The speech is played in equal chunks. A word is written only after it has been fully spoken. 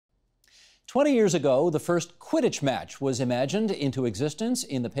20 years ago, the first Quidditch match was imagined into existence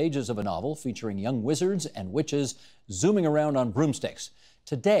in the pages of a novel featuring young wizards and witches zooming around on broomsticks.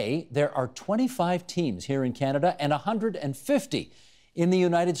 Today, there are 25 teams here in Canada and 150 in the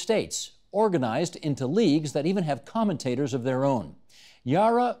United States, organized into leagues that even have commentators of their own.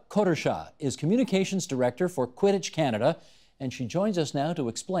 Yara Kodershah is Communications Director for Quidditch Canada, and she joins us now to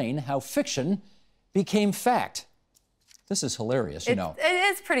explain how fiction became fact. This is hilarious, you know.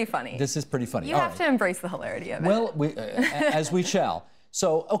 It is pretty funny. This is pretty funny. You have to embrace the hilarity of it. Well, as we shall.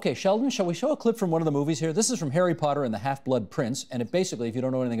 So, okay, Sheldon, shall we show a clip from one of the movies here? This is from Harry Potter and the Half-Blood Prince, and it basically, if you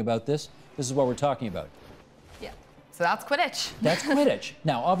don't know anything about this, this is what we're talking about. Yeah, so that's Quidditch. That's Quidditch.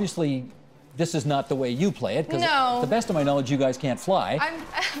 Now, obviously, this is not the way you play it, because no. to the best of my knowledge, you guys can't fly.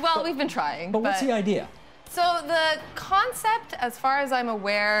 Well, we've been trying. But what's the idea? So the concept, as far as I'm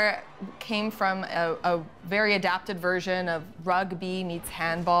aware, came from a very adapted version of rugby meets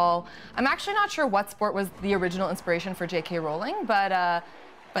handball. I'm actually not sure what sport was the original inspiration for J.K. Rowling, but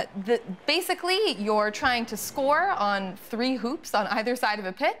basically you're trying to score on 3 hoops on either side of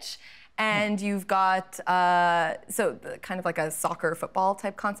a pitch, and you've got, kind of like a soccer football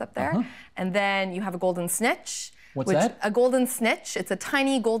type concept there. And then you have a golden snitch. What's that? A golden snitch. It's a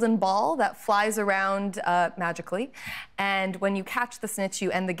tiny golden ball that flies around magically. And when you catch the snitch,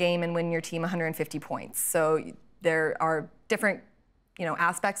 you end the game and win your team 150 points. So there are different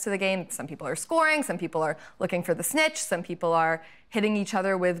aspects to the game. Some people are scoring, some people are looking for the snitch, some people are hitting each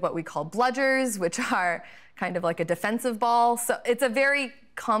other with what we call bludgers, which are kind of like a defensive ball. So it's a very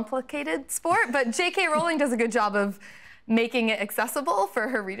complicated sport, but J.K. Rowling does a good job of making it accessible for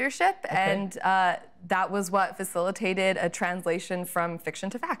her readership, and that was what facilitated a translation from fiction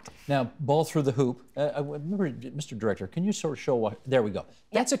to fact. Now, ball through the hoop. Remember, Mr. Director, can you sort of show what? There we go.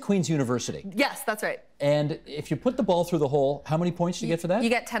 That's at Queen's University. Yes, that's right. And if you put the ball through the hole, how many points do you get for that? You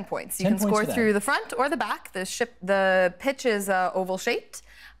get 10 points. You can score through the front or the back. The pitch is oval shaped.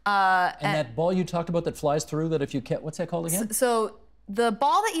 And that ball you talked about that flies through, that if you catch, what's that called again? So the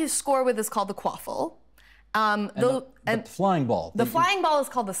ball that you score with is called the quaffle. The flying ball. The flying ball is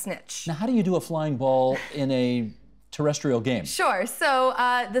called the snitch. Now, how do you do a flying ball in a terrestrial game? Sure. So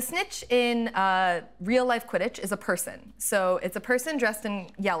the snitch in real-life Quidditch is a person. So it's a person dressed in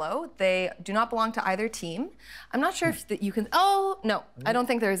yellow. They do not belong to either team. I'm not sure if you can... Oh, no. I don't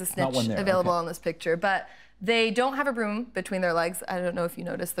think there is a snitch available on this picture. But they don't have a broom between their legs. I don't know if you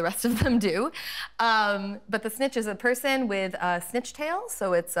noticed, the rest of them do. But the snitch is a person with a snitch tail.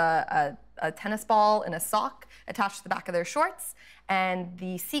 So it's a tennis ball and a sock attached to the back of their shorts, and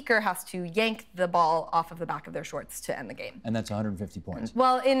the seeker has to yank the ball off of the back of their shorts to end the game. And that's 150 points.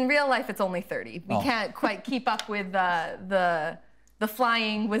 Well, in real life, it's only 30. We can't quite keep up with the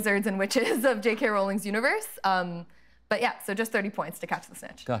flying wizards and witches of J.K. Rowling's universe. But yeah, so just 30 points to catch the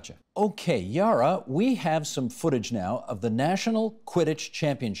snitch. Gotcha. Okay, Yara, we have some footage now of the National Quidditch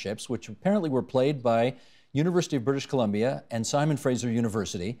Championships, which apparently were played by University of British Columbia and Simon Fraser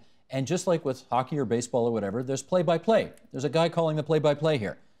University. And just like with hockey or baseball or whatever, there's play-by-play. There's a guy calling the play-by-play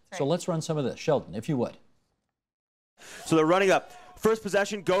here. Right. So let's run some of this. Sheldon, if you would. So they're running up. First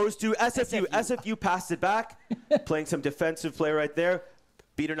possession goes to SFU. SFU passes it back, playing some defensive play right there.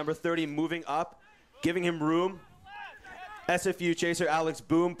 Beater number 30 moving up, giving him room. SFU chaser Alex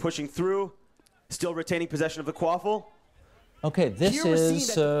Boom pushing through, still retaining possession of the quaffle. Okay, this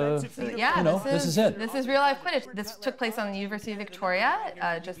is, this is it. This is real-life Quidditch. This took place on the University of Victoria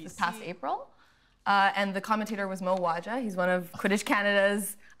just this past April. And the commentator was Mo Wadja. He's one of Quidditch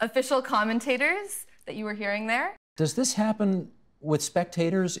Canada's official commentators that you were hearing there. Does this happen with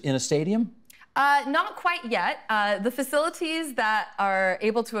spectators in a stadium? Not quite yet. The facilities that are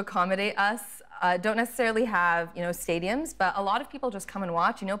able to accommodate us don't necessarily have, stadiums, but a lot of people just come and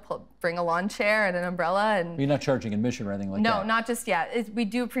watch, bring a lawn chair and an umbrella. And you're not charging admission or anything like that? No, not just yet. We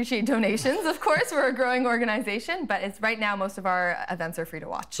do appreciate donations, of course. We're a growing organization, but right now most of our events are free to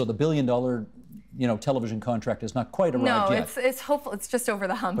watch. So the billion-dollar, television contract is not quite arrived yet? No, it's hopeful. It's just over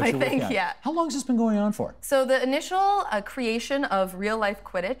the hump, I think, yeah. How long has this been going on for? So the initial creation of real-life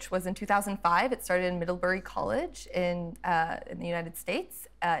Quidditch was in 2005. It started in Middlebury College in the United States.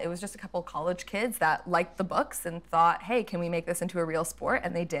 It was just a couple of college kids that liked the books and thought, hey, can we make this into a real sport?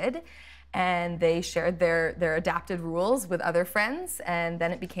 And they did. And they shared their adapted rules with other friends, and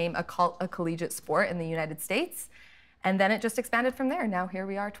then it became a collegiate sport in the United States. And then it just expanded from there. Now here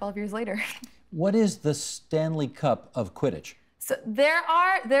we are 12 years later. What is the Stanley Cup of Quidditch? So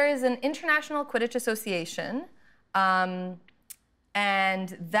there is an International Quidditch Association, and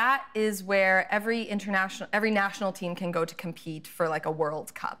that is where every national team can go to compete for like a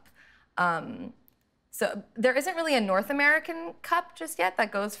World Cup. So there isn't really a North American Cup just yet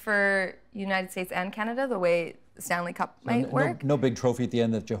that goes for United States and Canada the way the Stanley Cup might work. No big trophy at the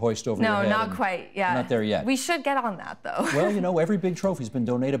end that you hoist over your head. No, not quite. Yeah, not there yet. We should get on that though. Well, you know, every big trophy's been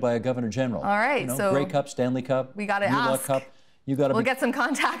donated by a Governor General. All right, you know, so Grey Cup, Stanley Cup, we got to Luck ask. Cup. You got to. We'll get some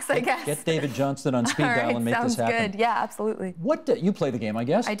contacts, I guess. Get David Johnston on speed dial and make this happen. Sounds good. Yeah, absolutely. You play the game, I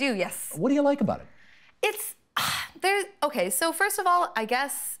guess? I do. Yes. What do you like about it? It's okay. So first of all, I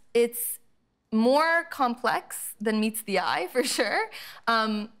guess it's more complex than meets the eye, for sure.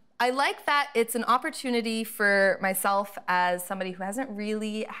 I like that it's an opportunity for myself as somebody who hasn't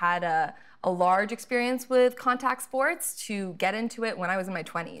really had a large experience with contact sports to get into it when I was in my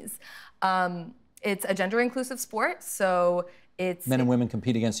 20s. It's a gender-inclusive sport, so it's men and women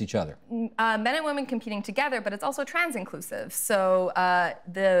compete against each other. Men and women competing together, but it's also trans-inclusive. So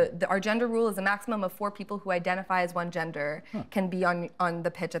our gender rule is a maximum of 4 people who identify as one gender can be on the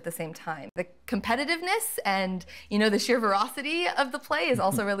pitch at the same time. The competitiveness and the sheer veracity of the play is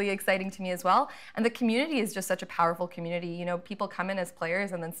also really exciting to me as well. And the community is just such a powerful community. People come in as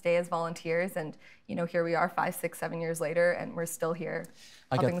players and then stay as volunteers, and here we are 5, 6, 7 years later, and we're still here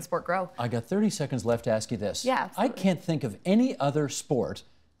helping the sport grow. I got 30 seconds left to ask you this. Yeah, absolutely. I can't think of any other sport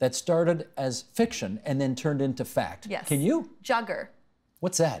that started as fiction and then turned into fact. Yes. Can you? Jugger.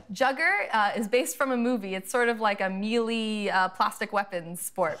 What's that? Jugger is based from a movie. It's sort of like a melee plastic weapons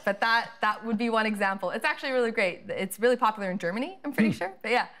sport, but that would be one example. It's actually really great. It's really popular in Germany, I'm pretty sure,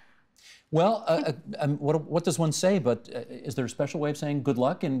 but yeah. Well, what does one say? But is there a special way of saying good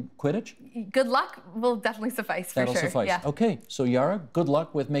luck in Quidditch? Good luck will definitely suffice, for sure. That'll suffice. Yeah. Okay, so Yara, good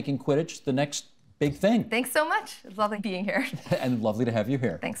luck with making Quidditch the next big thing. Thanks so much. It's lovely being here. And lovely to have you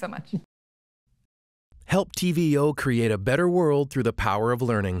here. Thanks so much. Help TVO create a better world through the power of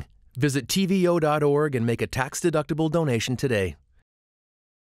learning. Visit TVO.org and make a tax-deductible donation today.